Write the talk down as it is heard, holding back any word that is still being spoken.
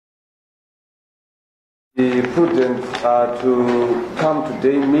Prudent to come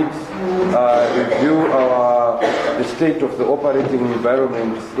today, meet, review the state of the operating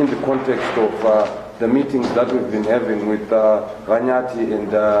environment in the context of the meetings that we've been having with Ranyati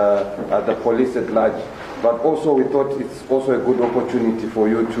and the police at large. But also we thought it's also a good opportunity for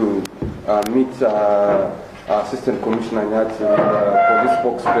you to meet Assistant Commissioner Nyati, police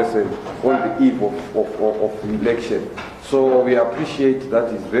spokesperson, on the eve of the election. So we appreciate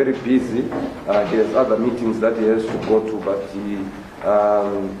that he's very busy. He has other meetings that he has to go to, but he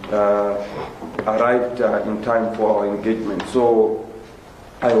arrived in time for our engagement. So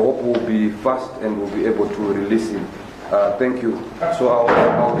I hope we'll be fast and we'll be able to release him. Thank you. So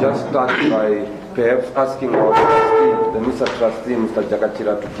I'll just start by perhaps asking our trustee, the Mr. Trustee, Mr.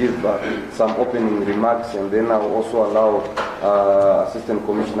 Jakatira, to give some opening remarks, and then I'll also allow Assistant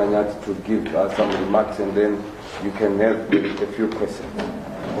Commissioner Nyati to give some remarks, and then you can help with a few questions.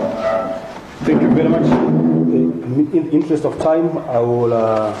 Thank you very much. In the interest of time, I will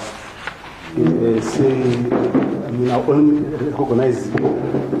I only recognize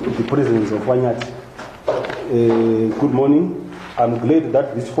the presence of Wanyati. Good morning. I'm glad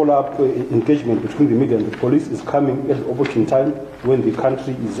that this follow-up engagement between the media and the police is coming at the opportune time when the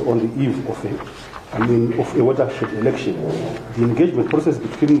country is on the eve of a watershed election. The engagement process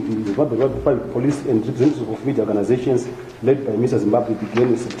between the Zimbabwe police and representatives of media organizations led by Mr. Zimbabwe began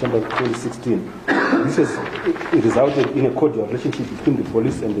in September 2016. This has resulted in a cordial relationship between the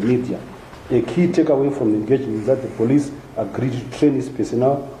police and the media. A key takeaway from the engagement is that the police agreed to train its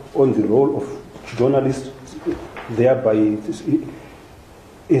personnel on the role of journalists, thereby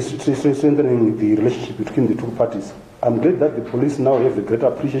strengthening the relationship between the two parties. I'm glad that the police now have a greater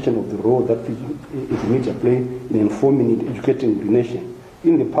appreciation of the role that the media play in informing and educating the nation.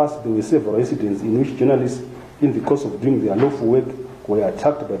 In the past, there were several incidents in which journalists, in the course of doing their lawful work, were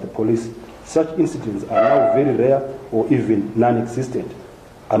attacked by the police. Such incidents are now very rare or even non-existent.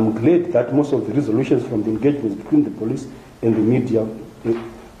 I'm glad that most of the resolutions from the engagements between the police and the media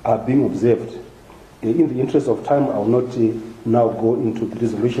are being observed. In the interest of time, I will not now go into the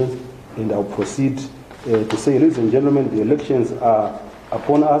resolutions, and I'll proceed to say, ladies and gentlemen, the elections are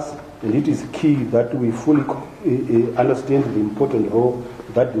upon us, and it is key that we fully understand the important role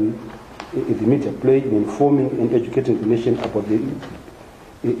that the media play in informing and educating the nation about the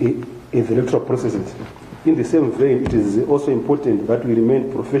electoral processes. In the same vein, it is also important that we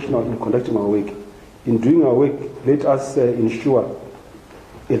remain professional in conducting our work. In doing our work, let us ensure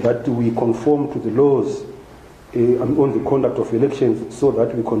that we conform to the laws on the conduct of elections, so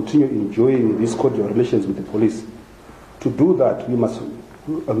that we continue enjoying these cordial relations with the police. To do that, we must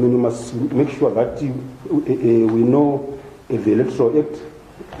make sure that we know the Electoral Act.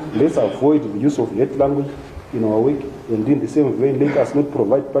 Let's avoid the use of hate language in our work, and in the same vein, let us not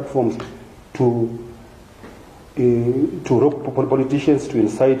provide platforms to politicians to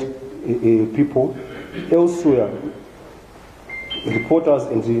incite people. Elsewhere, reporters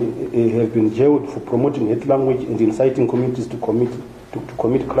have been jailed for promoting hate language and inciting communities to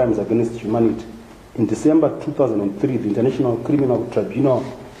commit crimes against humanity. In December 2003, the International Criminal Tribunal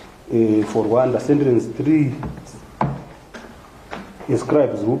for Rwanda sentenced 3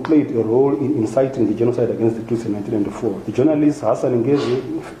 scribes who played a role in inciting the genocide against the Tutsi in 1994. The journalists Hassan Ngeze,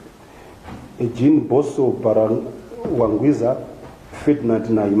 Jean Bosso Barangwiza, Ferdinand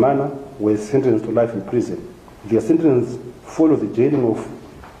Naimana were sentenced to life in prison. Their sentence followed the jailing of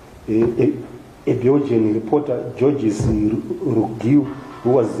a Belgian reporter, Georges Rugiu, who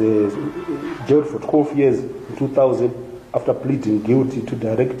was jailed for 12 years in 2000 after pleading guilty to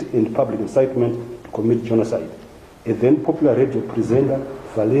direct and public incitement to commit genocide. A then popular radio presenter,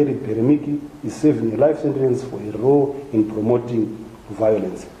 Valeri Beremiki, is serving a life sentence for a role in promoting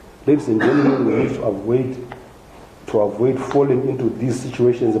violence. Ladies and gentlemen, we need to avoid falling into these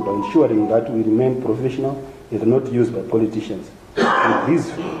situations by ensuring that we remain professional and not used by politicians. With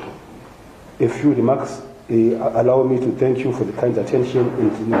these a few remarks, allow me to thank you for the kind attention,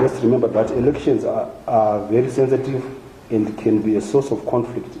 and let's remember that elections are very sensitive and can be a source of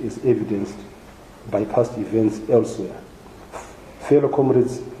conflict, as evidenced by past events elsewhere. Fellow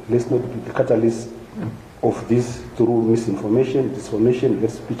comrades, let's not be the catalyst of this through misinformation, disinformation,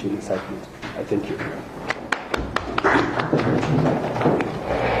 hate speech, and incitement. I thank you.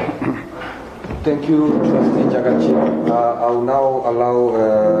 Thank you, Trustee Jagachi. I will now allow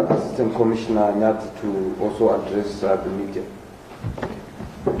Assistant Commissioner Nyati to also address the media.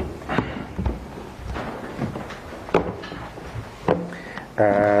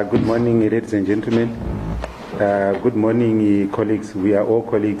 Good morning, ladies and gentlemen. Good morning, colleagues. We are all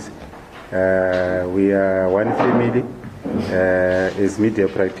colleagues. We are one family as media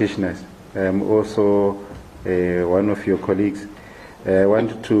practitioners. I'm also one of your colleagues. I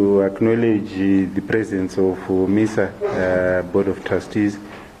want to acknowledge the presence of MISA Board of Trustees,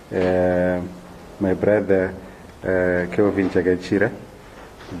 my brother Kelvin Chagachira,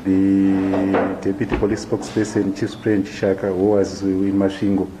 the Deputy Police Spokesperson, Chief Sprain Chishaka, who was in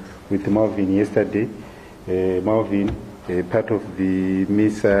Mashingo with Marvin yesterday. Marvin, part of the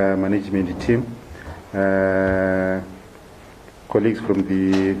MISA management team, colleagues from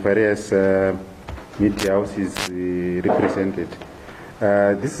the various media houses represented.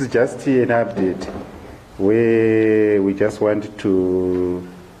 This is just an update where we just want to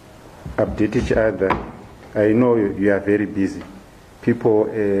update each other. I know you are very busy. People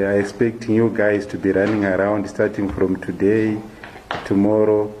are expecting you guys to be running around starting from today,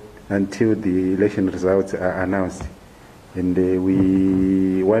 tomorrow, until the election results are announced. And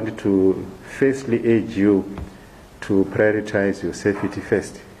we want to firstly urge you to prioritize your safety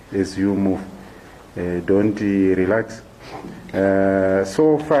first as you move. Don't relax.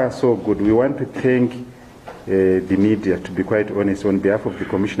 So far, so good. We want to thank the media, to be quite honest. On behalf of the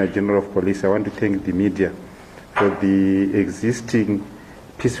Commissioner General of Police, I want to thank the media for the existing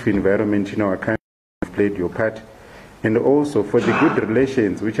peaceful environment in our country. You've played your part. And also for the good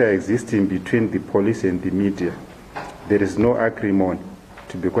relations which are existing between the police and the media. There is no acrimony,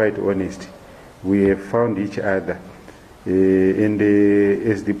 to be quite honest. We have found each other.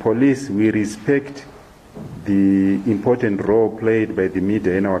 As the police, we respect the important role played by the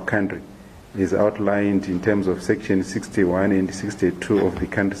media in our country, is outlined in terms of Section 61 and 62 of the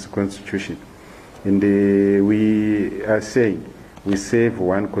country's constitution. And we are saying we serve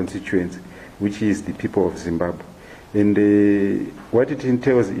one constituency, which is the people of Zimbabwe. And what it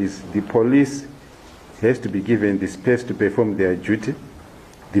entails is the police has to be given the space to perform their duty.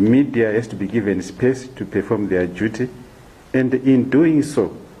 The media has to be given space to perform their duty. And in doing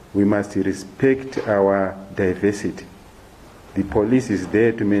so, we must respect our diversity. The police is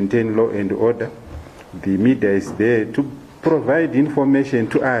there to maintain law and order. The media is there to provide information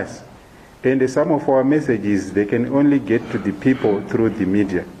to us. And some of our messages, they can only get to the people through the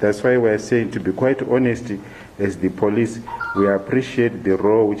media. That's why we are saying, to be quite honest, as the police, we appreciate the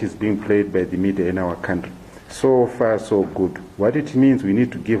role which is being played by the media in our country. So far, so good. What it means, we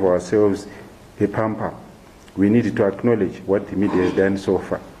need to give ourselves a pamper. We need to acknowledge what the media has done so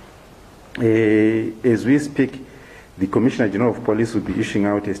far. As we speak, the Commissioner General of Police will be issuing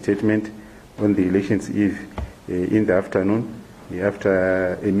out a statement on the elections eve in the afternoon.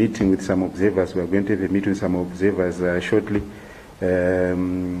 After a meeting with some observers, we are going to have a meeting with some observers shortly.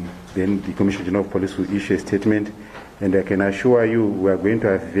 Then the Commissioner General of Police will issue a statement, and I can assure you we are going to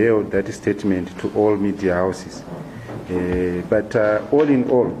avail that statement to all media houses. But all in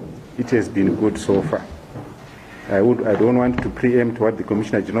all, it has been good so far. I don't want to preempt what the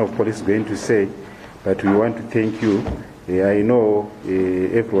Commissioner General of Police is going to say, but we want to thank you. I know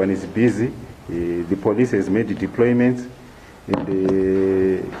everyone is busy. The police has made deployments.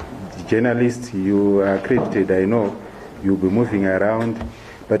 The journalists, you are accredited, I know you'll be moving around.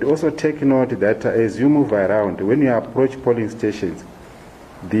 But also take note that as you move around, when you approach polling stations,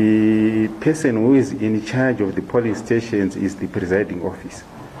 the person who is in charge of the polling stations is the presiding officer.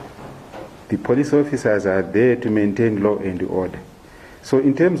 The police officers are there to maintain law and order. So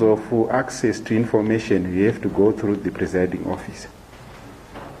in terms of access to information, you have to go through the presiding officer.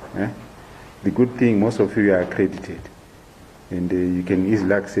 The good thing, most of you are accredited. And you can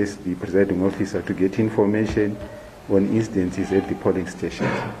easily access the presiding officer to get information on instances at the polling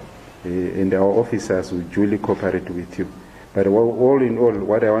stations. And our officers will duly cooperate with you. But all in all,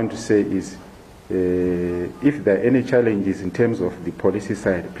 what I want to say is, if there are any challenges in terms of the policy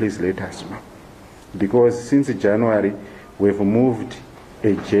side, please let us know. Because since January, we've moved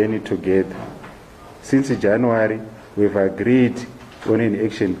a journey together. Since January, we've agreed on an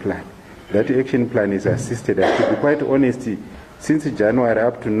action plan. That action plan is assisted. To be quite honest, since January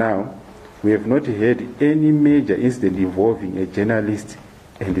up to now, we have not had any major incident involving a journalist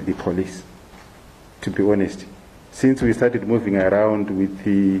and the police, to be honest. Since we started moving around with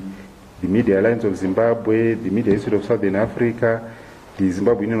the Media Alliance of Zimbabwe, the Media Institute of Southern Africa, the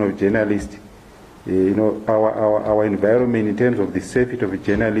Zimbabwe Union of Journalists, our environment in terms of the safety of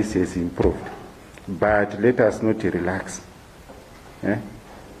journalists has improved. But let us not relax.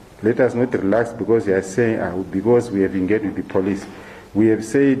 Let us not relax because they are saying, because we have engaged with the police. We have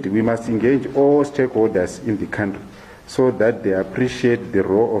said we must engage all stakeholders in the country so that they appreciate the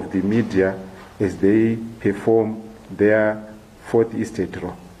role of the media as they perform their fourth estate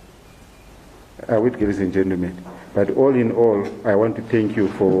role. Ladies and gentlemen, but all in all, I want to thank you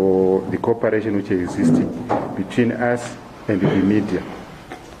for the cooperation which is existing between us and the media.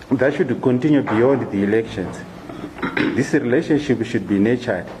 that should continue beyond the elections. This relationship should be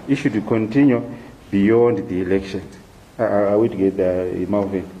nurtured. It should continue beyond the elections. I would get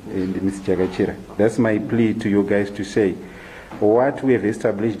Marvin and Mr. Chagachira. That's my plea to you guys to say, what we have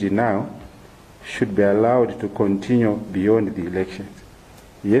established now should be allowed to continue beyond the elections.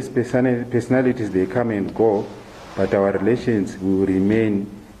 Yes, personalities, they come and go, but our relations will remain,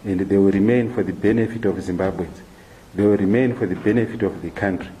 and they will remain for the benefit of Zimbabweans. They will remain for the benefit of the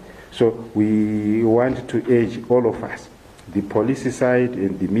country. So we want to urge all of us, the policy side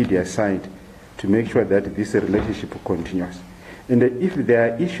and the media side, to make sure that this relationship continues. And if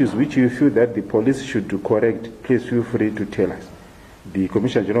there are issues which you feel that the police should correct, please feel free to tell us. The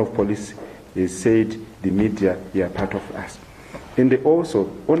Commissioner General of Police has said the media are part of us. And also,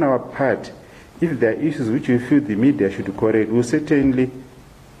 on our part, if there are issues which we feel the media should correct, we'll certainly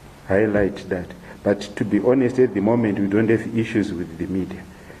highlight that. But to be honest, at the moment, we don't have issues with the media.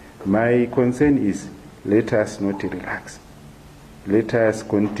 My concern is, let us not relax. Let us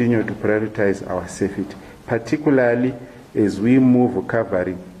continue to prioritize our safety, particularly as we move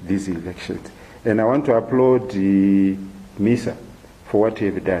covering these elections. And I want to applaud the MISA for what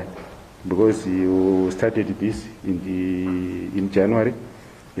you have done, because you started this in January,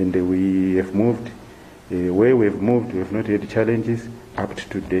 and we have moved. Where we have moved, we have not had challenges up to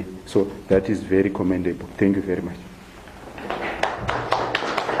today. So that is very commendable. Thank you very much.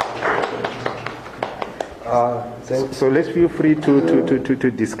 So let's feel free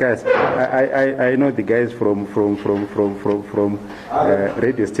to discuss. I know the guys from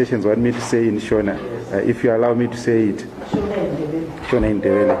radio stations want me to say in Shona. If you allow me to say it. Shona in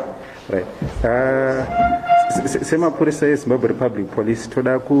Ndebele. Right. Semapurisa eZimbabwe Republic Police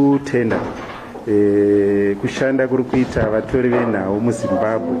toda kutenda kushanda kuri kuita vatori venhau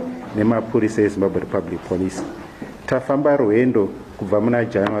muZimbabwe nemapurisa eZimbabwe Republic Police. Tafamba rwendo kubva muna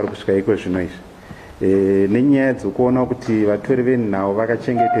January kusvika iko zvino izvi. Nenyaya dzokuona kuti vatori venhau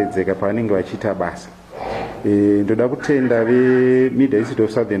vakachengetedzeka pavanenge vachiita basa. Ndoda kutenda veMedia Institute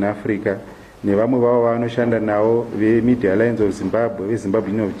of Southern Africa nevamwe vavo vanoshanda navo veMedia Alliance of Zimbabwe, veZimbabwe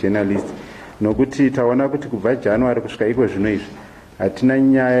Union of Journalists, nokuti taona kuti kubva January kusvika iko zvino izvi hatina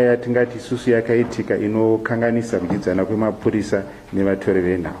nyaya yatingati isusu yakaitika inokanganisa kudyidzana kwemapurisa nevatori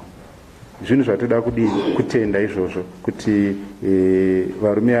venhau. Zvinhu zvatoda kutenda izvozvo kuti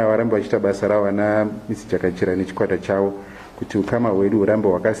varume ava varambe vachiita basa ravo, vana Mr. Chakachira nechikwata chavo, kuti ukama hwedu hurambe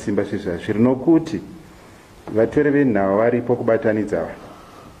hwakasimba zviri, nokuti vatori venhau varipo kubatanidza vanhu.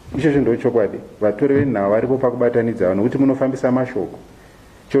 Izvozvo ndochokwadi, vatori venhau varipo pakubatanidza vanhu, nokuti munofambisa mashoko.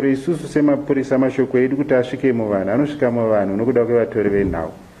 Chero isusu semapurisa mashoko edu kuti asvike muvanhu, anosvika muvanhu nokuda kwevatori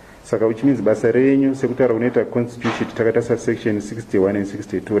venhau. Saka uchiminzi basa renyu sekutaura kunoita constitution takatarisa section 61 and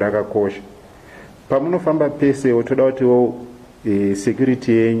 62 rakakosha. Pamunofamba pesewo toda kutiwo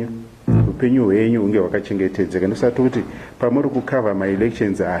security yenyu, upenyu hwenyu hunge hwakachengetedzeka. Ndosati kuti pamuri kukava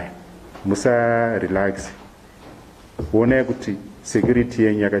ma-elections aya musa relax, onai kuti security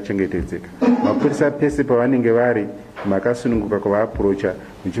yenyu yakachengetedzeka. Mapurisa pese pavanenge vari makasununguka kuvaapproacha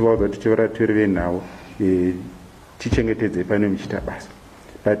muchivaudza kuti tovatori venhau tichengetedze pane muchiita basa.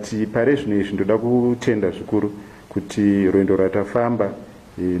 But pare zvino izvi ndoda kutenda zvikuru kuti rwendo rwatafamba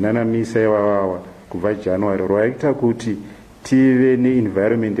nana MISA ivavawa kubva January rwaita kuti tive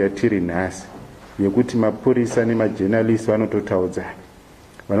neenvironment yatiri nhasi yekuti mapurisa nemajournalists vanototaudzana,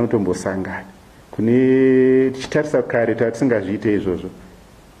 vanotombosangana. Tichitarisa kare tatisingazviite izvozvo,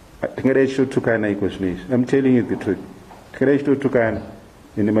 tingadai tichitotukana iko zvino izvi. I'm telling you the truth. Tingadai tichitotukana.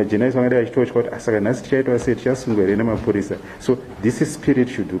 And majournalists vangadai vachitotya kuti asaka nhasi tichaitwa sei, tichasungwa here nemapurisa. So this spirit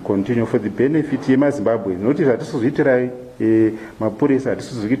should continue for the benefit yemaZimbabweans. Noti zvatisizviitirai mapurisa,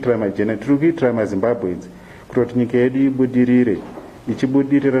 hatisizviitira majournalists, tiri kuitira maZimbabweans kuti nyika yedu ibudirire.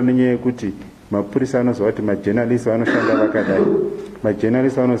 Ichibudirira nenyaya yekuti mapurisa anoziva kuti majournalists vanoshanda vakadai,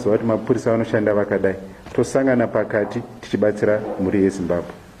 majournalists vanoziva kuti mapurisa vanoshanda vakadai, tosangana pakati tichibatsira mhuri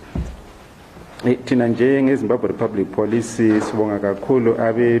yeZimbabwe. Tina njenge Zimbabwe Republic Police sibonga kakhulu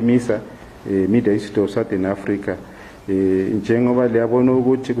ave MISA, Media Institute of Southern Africa, njengoba liyabona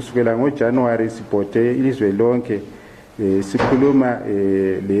ukuthi kusukela ngoJanuary sipote ilizwe lonke sikhuluma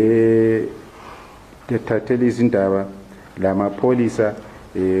thathela izindaba lamapolisa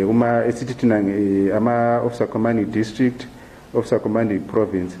uma esithi thina ama officer commanding district, officer commanding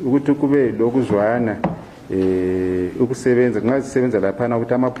province, ukuthi kube lokuzwana ukusebenza kungazisebenza laphana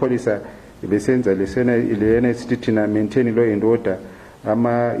ukuthi amapolisa besenza lena esithi thina maintain law and order,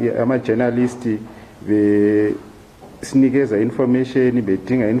 ama journalists sinikeza information,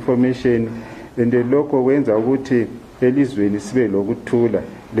 bedinga information, and lokho kwenza ukuthi elizweni sibe lokuthula.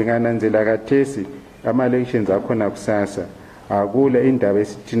 Lingananzela kathesi ama elections akhona kusasa akula indaba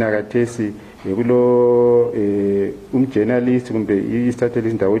esithina kathesi kulo umjournalist kumbe istatele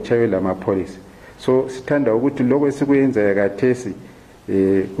indawo chayo lamapolice. So sithanda ukuthi lokho esikuyenza kathesi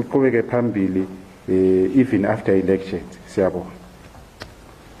kuqhubeke phambili even after elections. Siyabonga.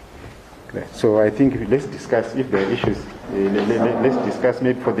 So I think let's discuss if there are issues. Let's discuss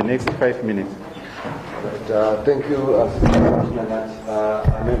maybe for the next 5 minutes. But, thank you, Commissioner.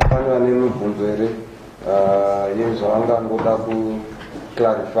 I'm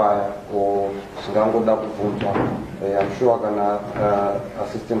clarify or I'm sure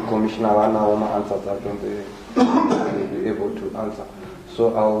Assistant Commissioner answers that will be able to answer.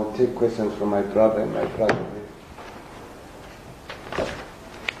 So I'll take questions from my brother and my brother.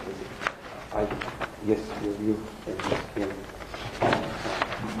 Yes, you.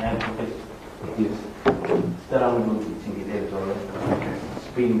 Yeah. Yes.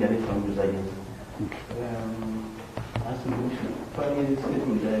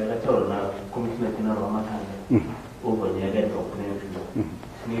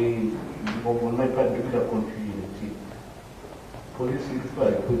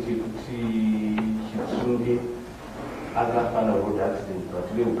 road accident,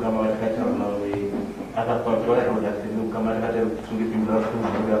 but we will come out road accident, we will come out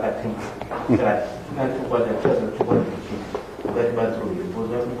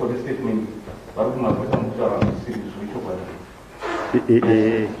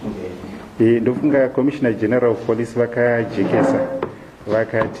ndofunga Commissioner General of Police vakajekesa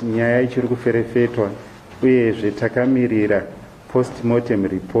vakati nyaya ichiri kuferefetwa uyezve takamirira post-mortem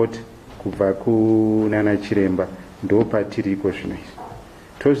report kubva kunana chiremba ndopatiriko zvino izvi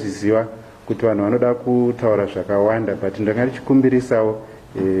tozviziva kuti vanhu vanoda kutaura zvakawanda but ndanga ndichikumbirisawo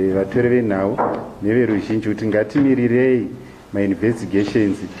vatori venhau neveruzhinji kuti ngatimirirei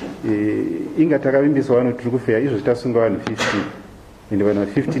mainvestigations inga takavimbiswa vanhu tiri kufeya izvo tasunga vanhu 15 ende vanhu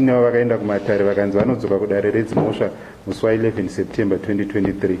 15 navo vakaenda kumatare vakanzi vanodzoka kudare redzimhosva musi wa11 September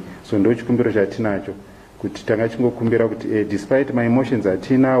 2023. So ndo chikumbiro chatinacho kuti tanga chingokumbira kuti despite my emotions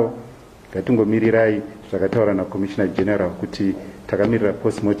atinawo ngatingomirirai zvakataura na Commissioner General kuti takamirira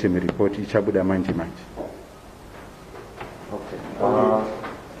post-mortem report ichabuda manje manje. Okay.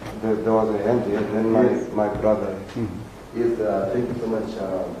 There was a hand here, then my brother. Yes, thank you so much,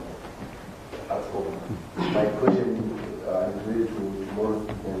 my question is related to tomorrow's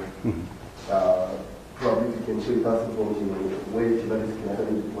event. Probably you can share with us information where journalists can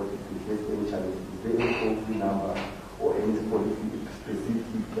actually report if they face any challenge. Is there any toll-free number or any specific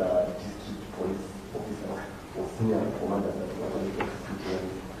district police officer or senior commander that will actually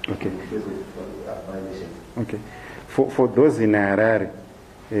violations? Okay. For those in Harare,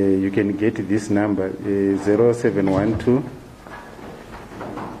 you can get this number 0712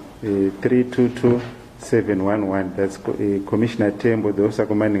 322 711. That's Commissioner Tembo, the officer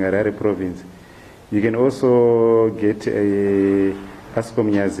commanding Harare province. You can also get Ascom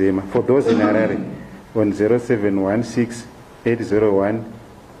Nyazema for those in Harare on 0716 801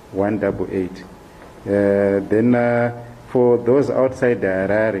 188. Then for those outside the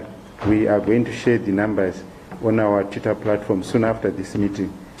Harare, we are going to share the numbers on our Twitter platform soon after this meeting,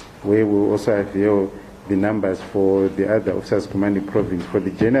 where we will also have the numbers for the other officers commanding province, for the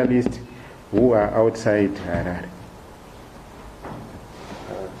journalists who are outside Harare.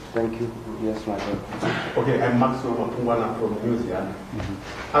 Thank you. Yes, my friend. Okay, I'm Maxwell Mapungwana from New Zealand.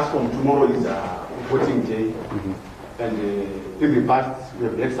 As from tomorrow is a voting day, and in the past we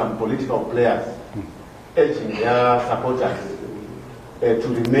have had some political players urging their supporters to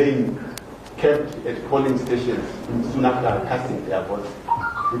remain kept at polling stations soon after casting their votes,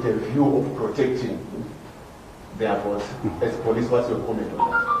 with a view of protecting their votes. As police, what's your comment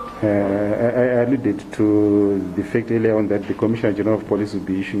on that? I alluded to the fact earlier on that the Commissioner General of Police will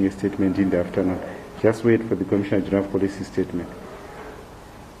be issuing a statement in the afternoon. Just wait for the Commissioner General of Police's statement.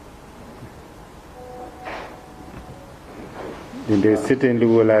 And they certainly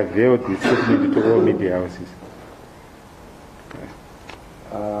will avail the statement to all media houses.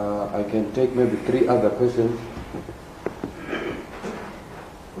 I can take maybe 3 other questions.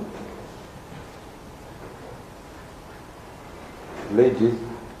 Ladies,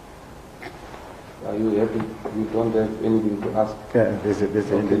 are you happy? You don't have anything to ask? Yeah, there's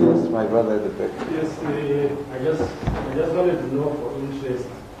okay, yes, my brother at the back. Yes, I just wanted to know for interest.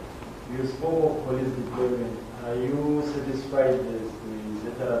 You spoke of police deployment. Are you satisfied as the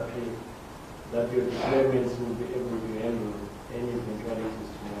ZRP that your deployments will be able to handle any eventualities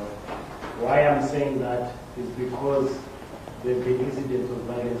tomorrow? Why I'm saying that is because there have been incidents of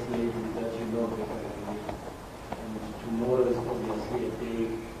violence lately that you know better than me. And tomorrow is obviously a day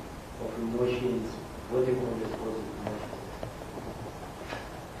of emotions, what you call this cause of emotions.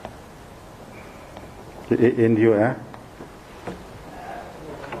 And you are?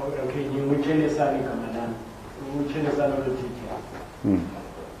 Okay, you will change the salary, Kamadan. You will change the salary teacher.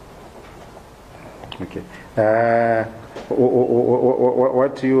 Okay.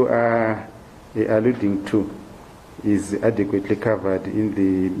 What you are alluding to is adequately covered in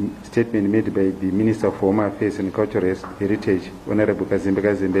the statement made by the Minister of Home Affairs and Cultural Heritage, Honorable Kazimbe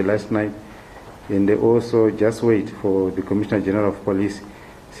Kazimbe, last night. And they also just wait for the Commissioner General of Police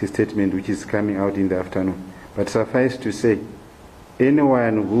statement, which is coming out in the afternoon. But suffice to say,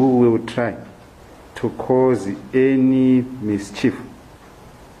 anyone who will try to cause any mischief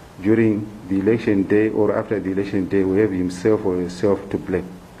during the election day or after the election day will have himself or herself to blame.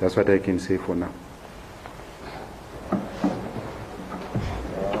 That's what I can say for now.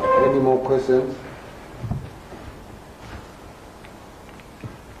 Any more questions?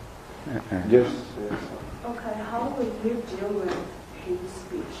 Yes. Okay, how will you deal with hate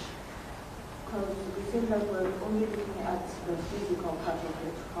speech? Because it seems like we're only looking at the physical part of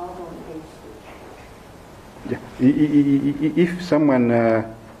it. How about hate speech? Yeah. If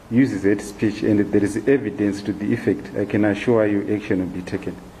someone uses hate speech and there is evidence to the effect, I can assure you action will be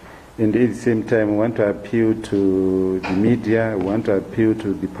taken. And at the same time, we want to appeal to the media, we want to appeal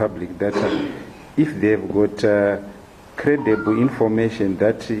to the public that if they've got credible information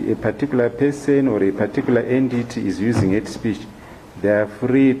that a particular person or a particular entity is using hate speech, they are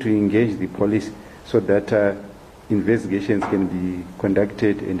free to engage the police so that investigations can be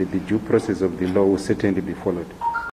conducted and the due process of the law will certainly be followed.